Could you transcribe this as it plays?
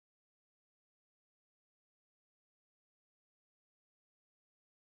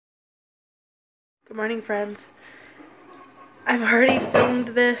Good morning, friends. I've already filmed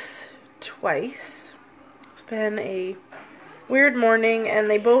this twice. It's been a weird morning, and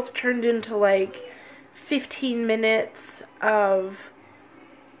they both turned into like 15 minutes of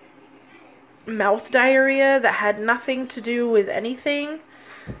mouth diarrhea that had nothing to do with anything.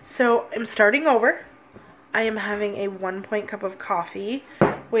 So I'm starting over. I am having a 1 cup of coffee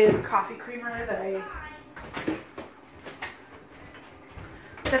with coffee creamer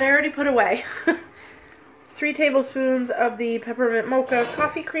that I already put away. 3 tablespoons of the peppermint mocha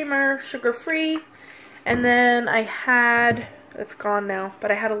coffee creamer, sugar-free, and then I had, it's gone now,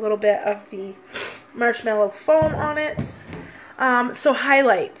 but I had a little bit of the marshmallow foam on it. So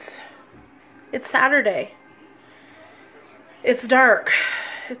highlights. It's Saturday. It's dark.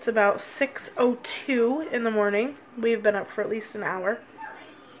 It's about 6:02 in the morning. We've been up for at least an hour.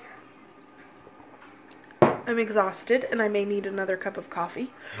 I'm exhausted, and I may need another cup of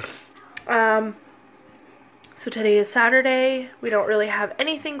coffee. So today is Saturday. We don't really have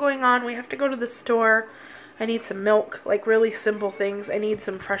anything going on. We have to go to the store. I need some milk, like really simple things. I need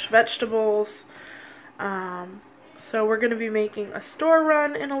some fresh vegetables. So we're going to be making a store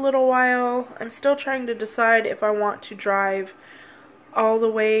run in a little while. I'm still trying to decide if I want to drive all the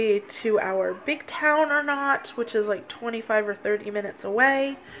way to our big town or not, which is like 25 or 30 minutes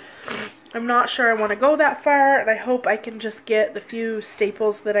away. I'm not sure I want to go that far, and I hope I can just get the few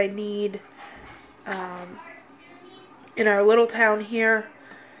staples that I need in our little town here.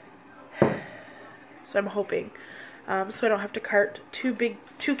 So I'm hoping. So I don't have to cart two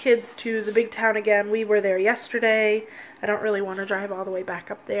kids to the big town again. We were there yesterday. I don't really want to drive all the way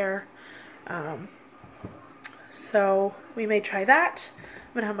back up there. So we may try that.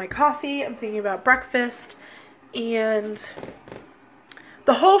 I'm going to have my coffee. I'm thinking about breakfast. And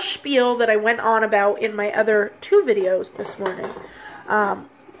the whole spiel that I went on about in my other 2 videos this morning,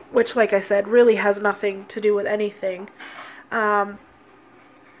 which, like I said, really has nothing to do with anything.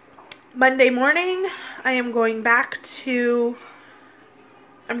 Monday morning, I am going back to,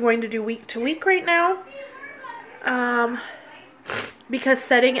 I'm going to do week to week right now, because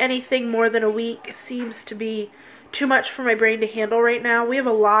setting anything more than a week seems to be too much for my brain to handle right now. We have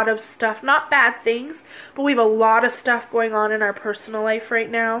a lot of stuff, not bad things, but we have a lot of stuff going on in our personal life right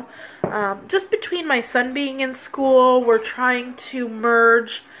now. Just between my son being in school, we're trying to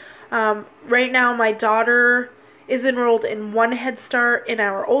merge. Right now, my daughter is enrolled in one Head Start in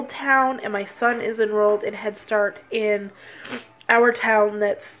our old town, and my son is enrolled in Head Start in our town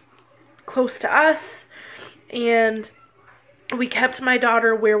that's close to us. And we kept my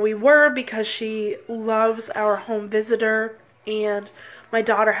daughter where we were because she loves our home visitor, and my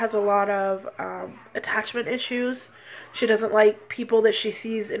daughter has a lot of attachment issues. She doesn't like people that she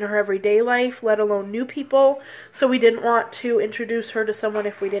sees in her everyday life, let alone new people. So we didn't want to introduce her to someone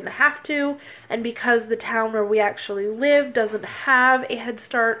if we didn't have to. And because the town where we actually live doesn't have a Head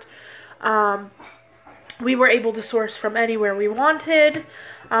Start, we were able to source from anywhere we wanted,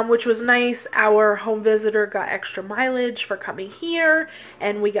 which was nice. Our home visitor got extra mileage for coming here,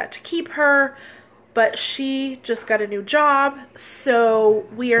 and we got to keep her. But she just got a new job, so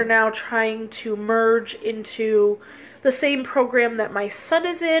we are now trying to merge into the same program that my son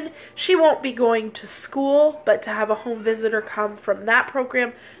is in. She won't be going to school, but to have a home visitor come from that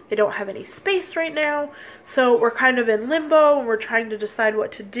program, they don't have any space right now. So we're kind of in limbo, and we're trying to decide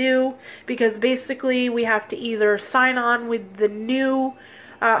what to do, because basically we have to either sign on with the new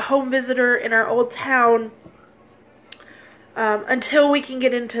home visitor in our old town until we can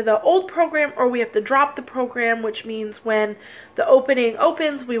get into the old program, or we have to drop the program, which means when the opening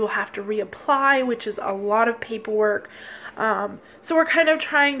opens, we will have to reapply, which is a lot of paperwork. So we're kind of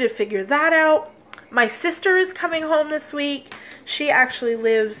trying to figure that out. My sister is coming home this week. She actually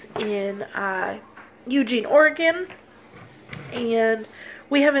lives in Eugene, Oregon, and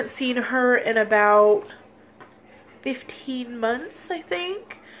we haven't seen her in about 15 months, I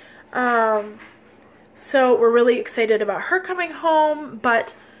think. So we're really excited about her coming home,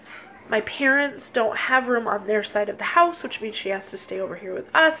 but my parents don't have room on their side of the house, which means she has to stay over here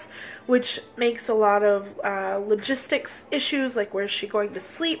with us, which makes a lot of logistics issues, like where's she going to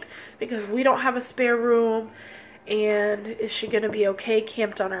sleep, because we don't have a spare room, and is she going to be okay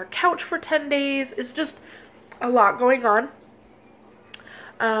camped on our couch for 10 days? It's just a lot going on.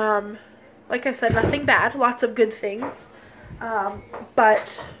 Like I said, nothing bad, lots of good things,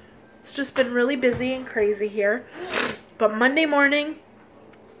 but it's just been really busy and crazy here. But Monday morning,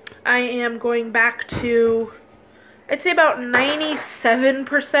 I am going back to, I'd say about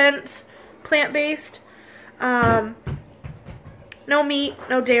 97% plant-based. No meat,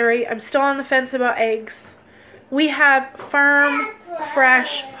 no dairy. I'm still on the fence about eggs. We have farm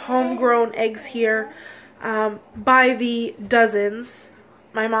fresh, homegrown eggs here by the dozens.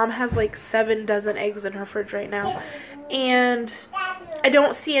 My mom has like 7 dozen eggs in her fridge right now. And I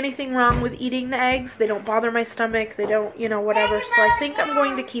don't see anything wrong with eating the eggs. They don't bother my stomach. They don't, you know, whatever. So I think I'm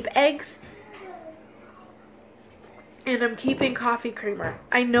going to keep eggs. And I'm keeping coffee creamer.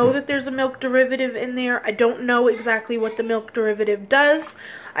 I know that there's a milk derivative in there. I don't know exactly what the milk derivative does.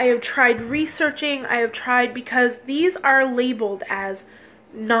 I have tried researching. I have tried because these are labeled as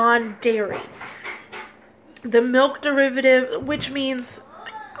non-dairy. The milk derivative, which means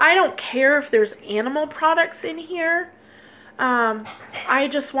I don't care if there's animal products in here. I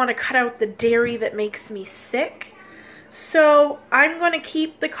just want to cut out the dairy that makes me sick. So I'm going to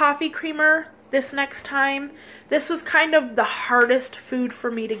keep the coffee creamer this next time. This was kind of the hardest food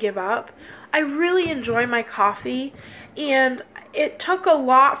for me to give up. I really enjoy my coffee, and it took a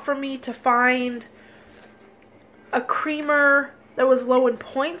lot for me to find a creamer that was low in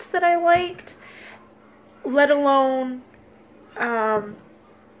points that I liked, let alone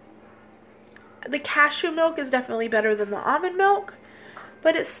the cashew milk is definitely better than the almond milk,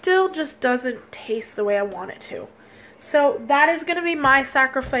 but it still just doesn't taste the way I want it to. So that is going to be my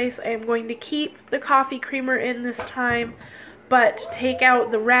sacrifice. I am going to keep the coffee creamer in this time, but take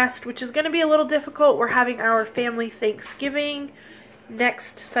out the rest, which is going to be a little difficult. We're having our family Thanksgiving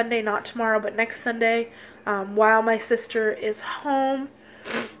next Sunday, not tomorrow, but next Sunday, while my sister is home.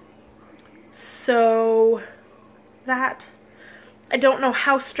 So that, I don't know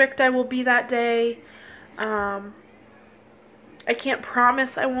how strict I will be that day. I can't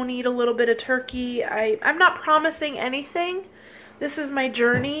promise I won't eat a little bit of turkey. I'm not promising anything. This is my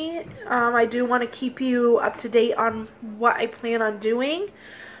journey. I do want to keep you up to date on what I plan on doing,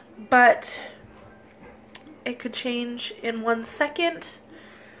 but it could change in 1 second.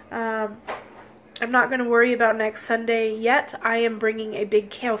 I'm not going to worry about next Sunday yet. I am bringing a big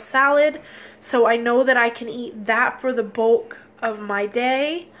kale salad, so I know that I can eat that for the bulk of my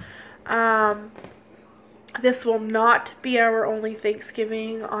day. This will not be our only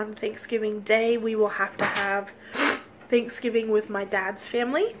Thanksgiving. On Thanksgiving Day, we will have to have Thanksgiving with my dad's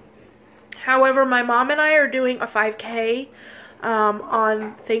family. However, my mom and I are doing a 5K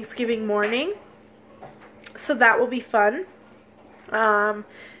on Thanksgiving morning, so that will be fun.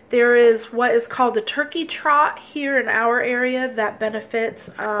 There is what is called a turkey trot here in our area that benefits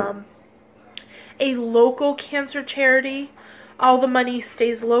a local cancer charity. All the money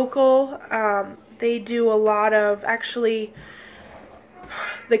stays local. They do a lot of, actually,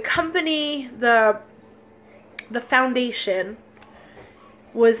 the company, the foundation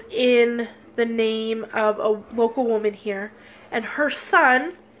was in the name of a local woman here, and her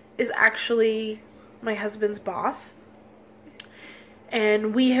son is actually my husband's boss.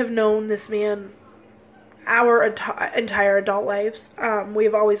 And we have known this man our entire adult lives.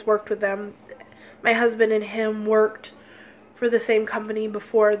 We've always worked with them. My husband and him worked for the same company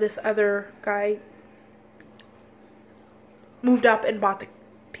before this other guy moved up and bought the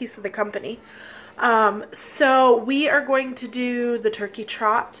piece of the company. So we are going to do the turkey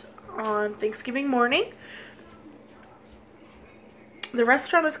trot on Thanksgiving morning. The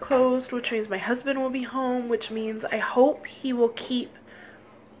restaurant is closed, which means my husband will be home, which means I hope he will keep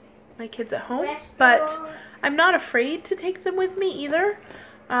my kids at home. But I'm not afraid to take them with me either,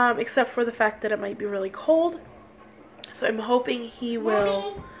 except for the fact that it might be really cold. So I'm hoping he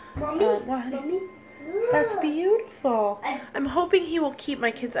will... Mommy? That's beautiful. I'm hoping he will keep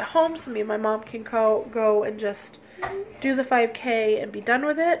my kids at home so me and my mom can go and just do the 5K and be done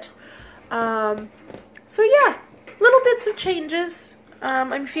with it. So yeah, little bits of changes.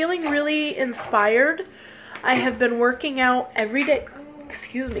 I'm feeling really inspired. I have been working out every day,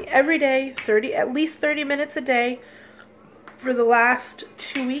 every day, at least 30 minutes a day for the last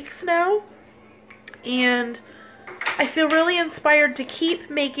 2 weeks now. And I feel really inspired to keep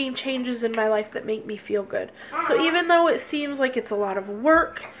making changes in my life that make me feel good. So even though it seems like it's a lot of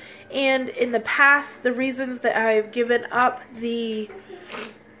work, and in the past, the reasons that I've given up the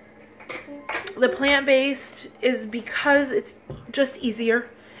plant-based is because it's just easier.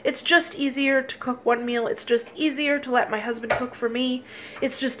 It's just easier to cook one meal. It's just easier to let my husband cook for me.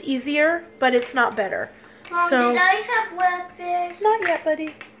 It's just easier, but it's not better. Mom, so, did I have breakfast? Not yet,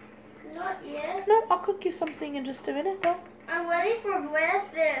 buddy. Not yet? No, I'll cook you something in just a minute, though. I'm ready for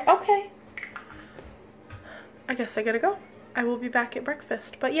breakfast. Okay. I guess I gotta go. I will be back at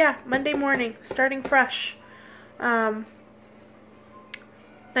breakfast. But yeah, Monday morning, starting fresh. 97%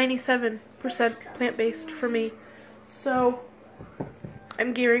 plant-based for me. So,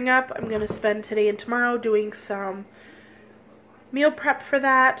 I'm gearing up. I'm gonna spend today and tomorrow doing some meal prep for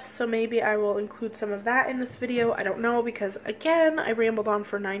that, so maybe I will include some of that in this video. I don't know, because again, I rambled on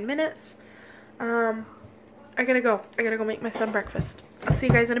for 9 minutes. I gotta go make my son breakfast. I'll see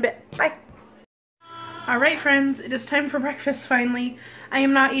you guys in a bit. Bye. Alright friends, it is time for breakfast finally. I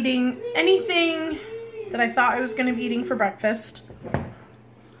am not eating anything that I thought I was going to be eating for breakfast.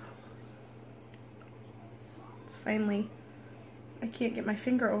 It's finally, I can't get my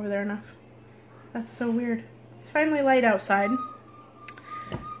finger over there enough. That's so weird. It's finally light outside.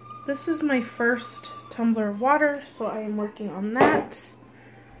 This is my first tumbler of water, so I am working on that.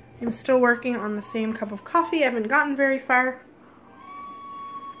 I'm still working on the same cup of coffee. I haven't gotten very far.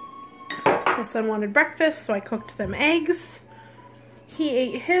 My son wanted breakfast, so I cooked them eggs. He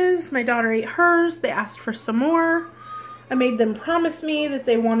ate his, my daughter ate hers. They asked for some more. I made them promise me that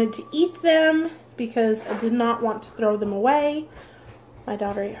they wanted to eat them because I did not want to throw them away. My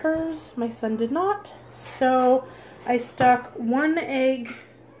daughter ate hers, my son did not. So I stuck 1 egg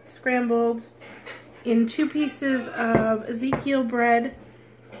scrambled in 2 pieces of Ezekiel bread.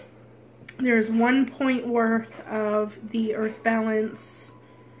 There's 1 point worth of the Earth Balance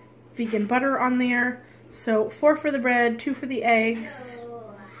vegan butter on there. So 4 for the bread, 2 for the eggs,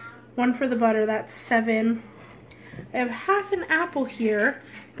 1 for the butter, that's 7. I have half an apple here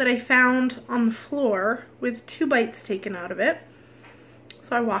that I found on the floor with 2 bites taken out of it.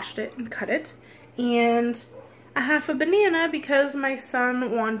 So I washed it and cut it. And a half a banana because my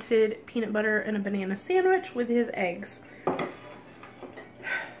son wanted peanut butter and a banana sandwich with his eggs.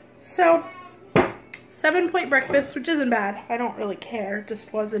 So 7-point breakfast, which isn't bad. I don't really care. It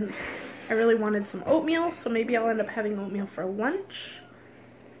just wasn't. I really wanted some oatmeal, so maybe I'll end up having oatmeal for lunch.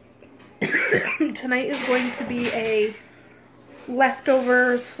 Tonight is going to be a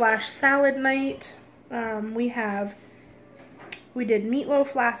leftover / salad night. We did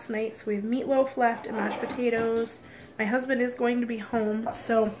meatloaf last night, so we have meatloaf left and mashed potatoes. My husband is going to be home,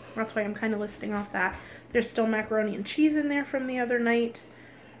 so that's why I'm kind of listing off that. There's still macaroni and cheese in there from the other night.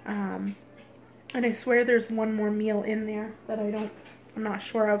 And I swear there's 1 more meal in there that I'm not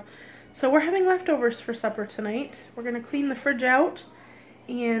sure of. So we're having leftovers for supper tonight. We're going to clean the fridge out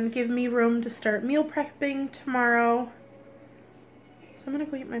and give me room to start meal prepping tomorrow. So I'm going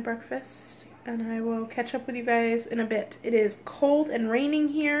to go eat my breakfast and I will catch up with you guys in a bit. It is cold and raining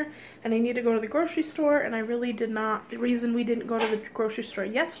here and I need to go to the grocery store, and I really did not. The reason we didn't go to the grocery store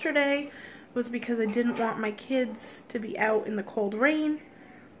yesterday was because I didn't want my kids to be out in the cold rain.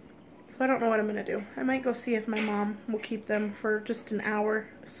 So I don't know what I'm going to do. I might go see if my mom will keep them for just an hour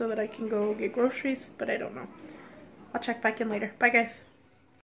so that I can go get groceries, but I don't know. I'll check back in later. Bye guys.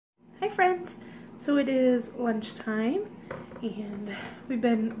 Hi friends. So it is lunchtime and we've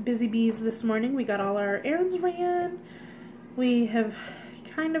been busy bees this morning. We got all our errands ran. We have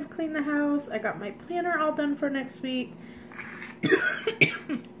kind of cleaned the house. I got my planner all done for next week.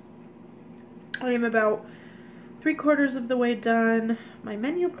 I am about 3/4 of the way done my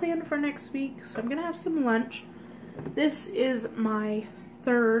menu plan for next week, so I'm gonna have some lunch. This is my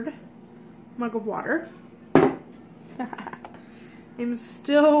 3rd mug of water. I'm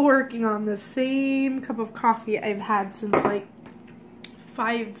still working on the same cup of coffee I've had since like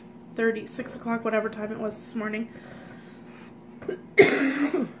 5:30, 6 o'clock, whatever time it was this morning.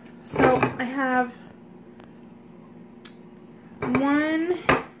 So I have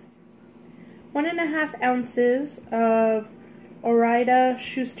 1.5 ounces of Ore-Ida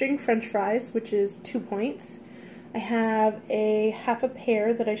shoestring french fries, which is 2 points. I have a half a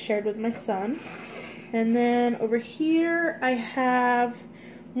pear that I shared with my son. And then over here I have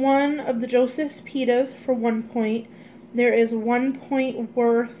 1 of the Joseph's pitas for 1 point. There is 1 point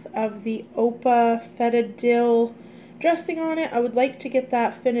worth of the Opa feta dill dressing on it. I would like to get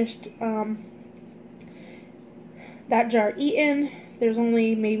that finished, that jar eaten. There's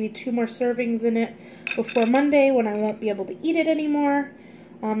only maybe 2 more servings in it before Monday when I won't be able to eat it anymore.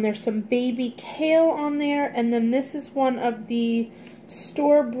 There's some baby kale on there, and then this is 1 of the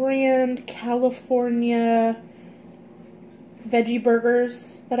store brand California veggie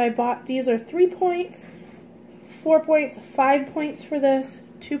burgers that I bought. These are 3 points, 4 points, 5 points for this,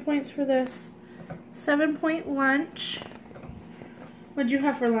 2 points for this, 7-point lunch. What'd you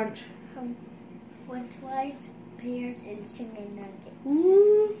have for lunch? French fries, pears, and chicken nuggets.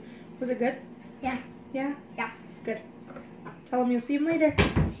 Ooh, was it good? Yeah. Yeah? Yeah. Good. Tell them you'll see them later.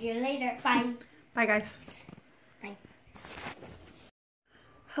 See you later. Bye. Bye, guys. Bye.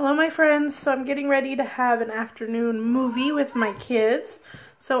 Hello, my friends. So I'm getting ready to have an afternoon movie with my kids.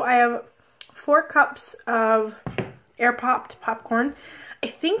 So I have 4 cups of air-popped popcorn. I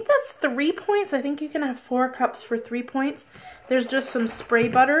think that's 3 points. I think you can have 4 cups for 3 points. There's just some spray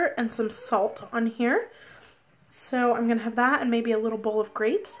butter and some salt on here. So I'm gonna have that and maybe a little bowl of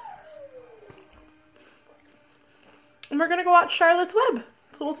grapes. And we're gonna go watch Charlotte's Web.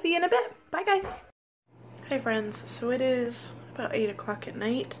 So we'll see you in a bit. Bye guys. Hi friends, so it is about 8 o'clock at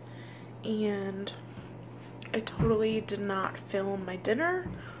night and I totally did not film my dinner.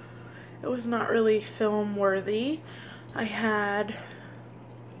 It was not really film worthy. I had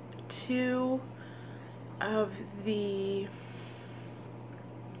 2 of the,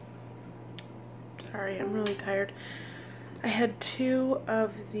 sorry, I'm really tired. I had 2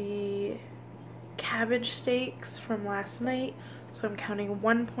 of the cabbage steaks from last night, so I'm counting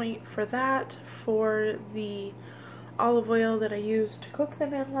 1 point for that for the olive oil that I used to cook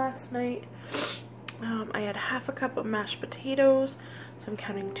them in last night. I had half a cup of mashed potatoes, so I'm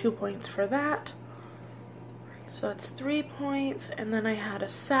counting 2 points for that. So that's 3 points, and then I had a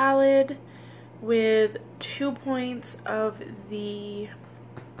salad with 2 points of the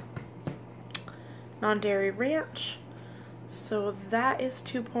non-dairy ranch. So that is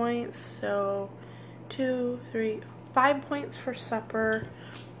 2 points, so 2, 3, 5 points for supper.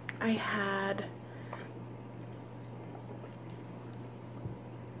 I had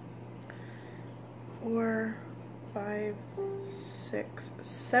 4, 5, 6,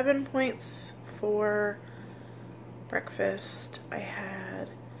 7 points for breakfast. I had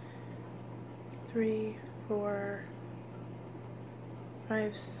 3, 4,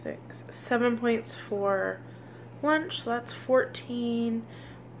 5, 6, 7 points for lunch, so that's 14.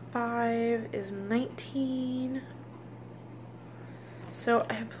 5 is 19. So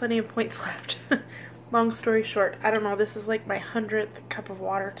I have plenty of points left. Long story short, I don't know, this is like my 100th cup of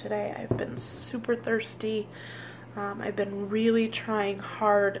water today. I've been super thirsty. I've been really trying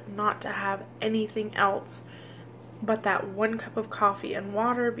hard not to have anything else but that 1 cup of coffee and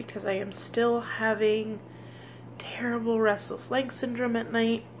water because I am still having terrible restless leg syndrome at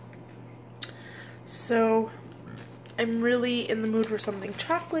night. So I'm really in the mood for something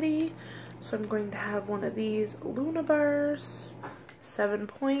chocolatey. So I'm going to have one of these Luna bars, 7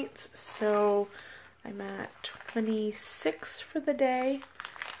 points. So I'm at 26 for the day,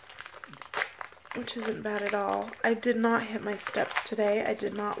 which isn't bad at all. I did not hit my steps today. I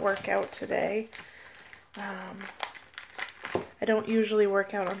did not work out today. I don't usually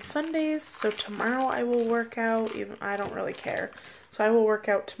work out on Sundays, so tomorrow I will work out. Even I don't really care. So I will work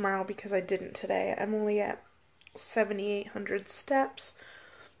out tomorrow because I didn't today. I'm only at 7,800 steps.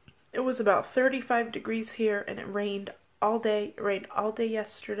 It was about 35 degrees here and it rained all day. It rained all day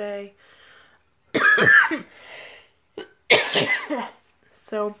yesterday.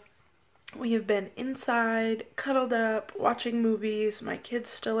 So we have been inside, cuddled up, watching movies. My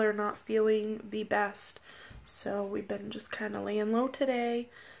kids still are not feeling the best, so we've been just kind of laying low today.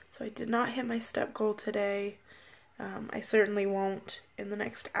 So I did not hit my step goal today. I certainly won't in the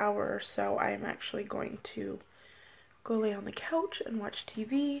next hour or so. I am actually going to go lay on the couch and watch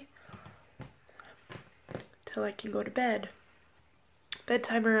TV till I can go to bed.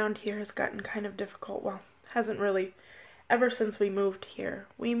 Bedtime around here has gotten kind of difficult. Well, hasn't really ever since we moved here.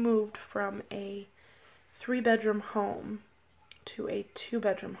 We moved from a 3-bedroom home to a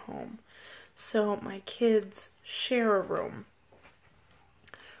 2-bedroom home. So my kids share a room,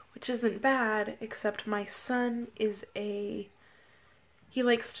 which isn't bad, except my son is he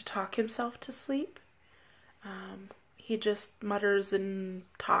likes to talk himself to sleep. He just mutters and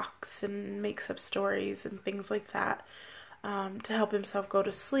talks and makes up stories and things like that to help himself go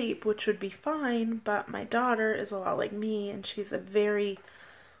to sleep, which would be fine, but my daughter is a lot like me and she's a very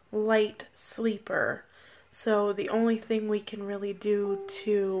light sleeper. So the only thing we can really do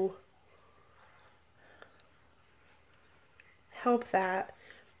to help that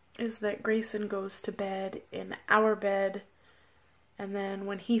is that Grayson goes to bed in our bed, and then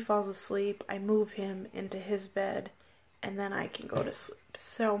when he falls asleep, I move him into his bed, and then I can go to sleep.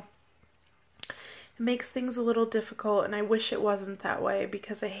 So it makes things a little difficult, and I wish it wasn't that way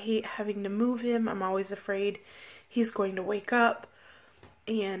because I hate having to move him. I'm always afraid he's going to wake up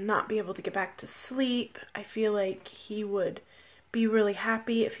and not be able to get back to sleep. I feel like he would be really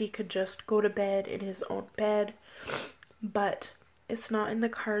happy if he could just go to bed in his own bed, but it's not in the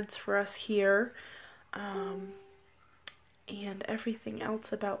cards for us here. And everything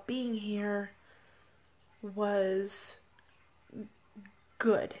else about being here was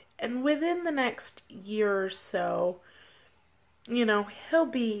good. And within the next year or so, you know, he'll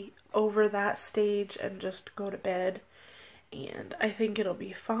be over that stage and just go to bed. And I think it'll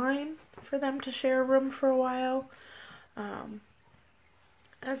be fine for them to share a room for a while.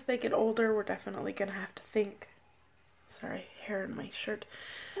 As they get older, we're definitely going to have to think. Sorry, hair in my shirt.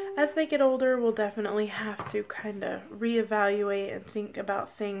 As they get older, we'll definitely have to kind of reevaluate and think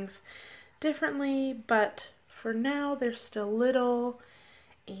about things differently. But for now they're still little,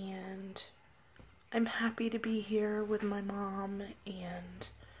 and I'm happy to be here with my mom and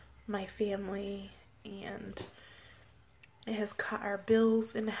my family, and it has cut our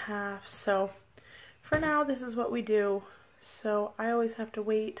bills in half. So for now, this is what we do. So I always have to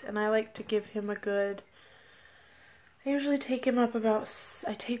wait, and I like to give him a good, I usually take him up about,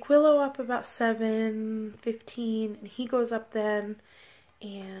 I take Willow up about 7:15, and he goes up then,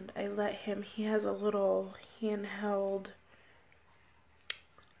 and I let him, he has a little handheld,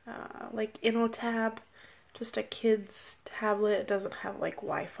 like InnoTab, just a kid's tablet. It doesn't have like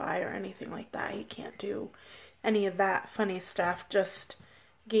Wi-Fi or anything like that. He can't do any of that funny stuff, just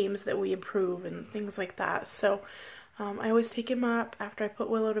games that we approve and things like that. So I always take him up after I put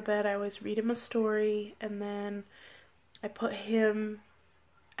Willow to bed. I always read him a story, and then I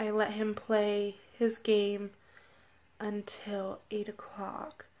let him play his game until 8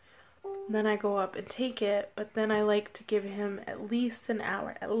 o'clock. Then I go up and take it, but then I like to give him at least an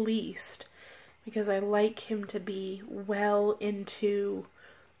hour, at least, because I like him to be well into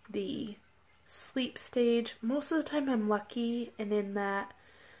the sleep stage. Most of the time I'm lucky, and in that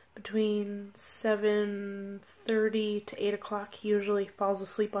between 7:30 to 8 o'clock he usually falls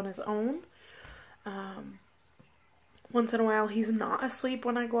asleep on his own. Once in a while he's not asleep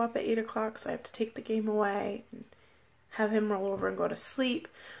when I go up at 8 o'clock, so I have to take the game away and have him roll over and go to sleep.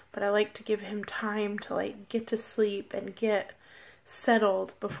 But I like to give him time to like get to sleep and get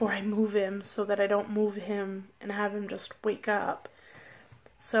settled before I move him, so that I don't move him and have him just wake up.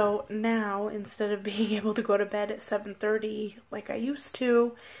 So now, instead of being able to go to bed at 7:30 like I used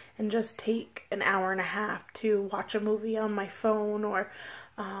to and just take an hour and a half to watch a movie on my phone or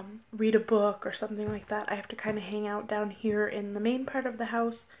read a book or something like that, I have to kind of hang out down here in the main part of the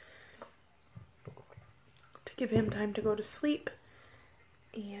house to give him time to go to sleep.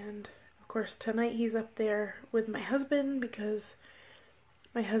 And of course tonight he's up there with my husband, because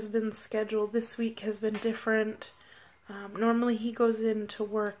my husband's schedule this week has been different. Normally he goes in to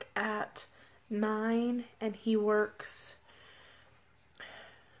work at 9, and he works,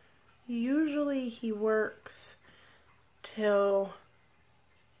 usually he works till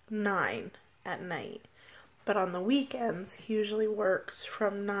 9 at night. But on the weekends he usually works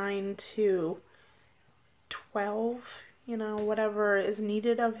from 9 to 12, you know, whatever is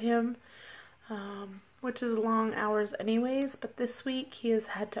needed of him, which is long hours anyways. But this week he has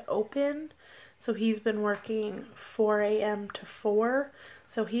had to open, so he's been working 4 a.m. to 4,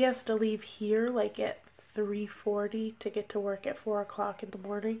 so he has to leave here like at 3:40 to get to work at 4 o'clock in the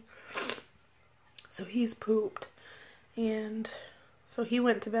morning. So he's pooped, and so he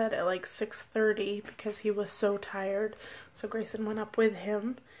went to bed at like 6:30 because he was so tired. So Grayson went up with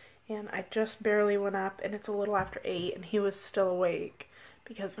him, and I just barely went up, and it's a little after 8, and he was still awake,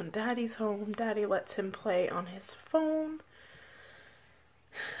 because when Daddy's home, Daddy lets him play on his phone,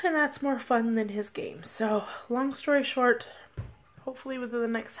 and that's more fun than his game. So long story short, hopefully within the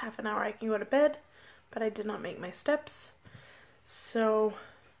next half an hour I can go to bed, but I did not make my steps. So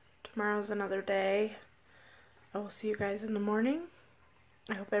tomorrow's another day. I will see you guys in the morning.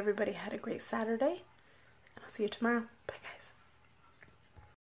 I hope everybody had a great Saturday, and I'll see you tomorrow. Bye.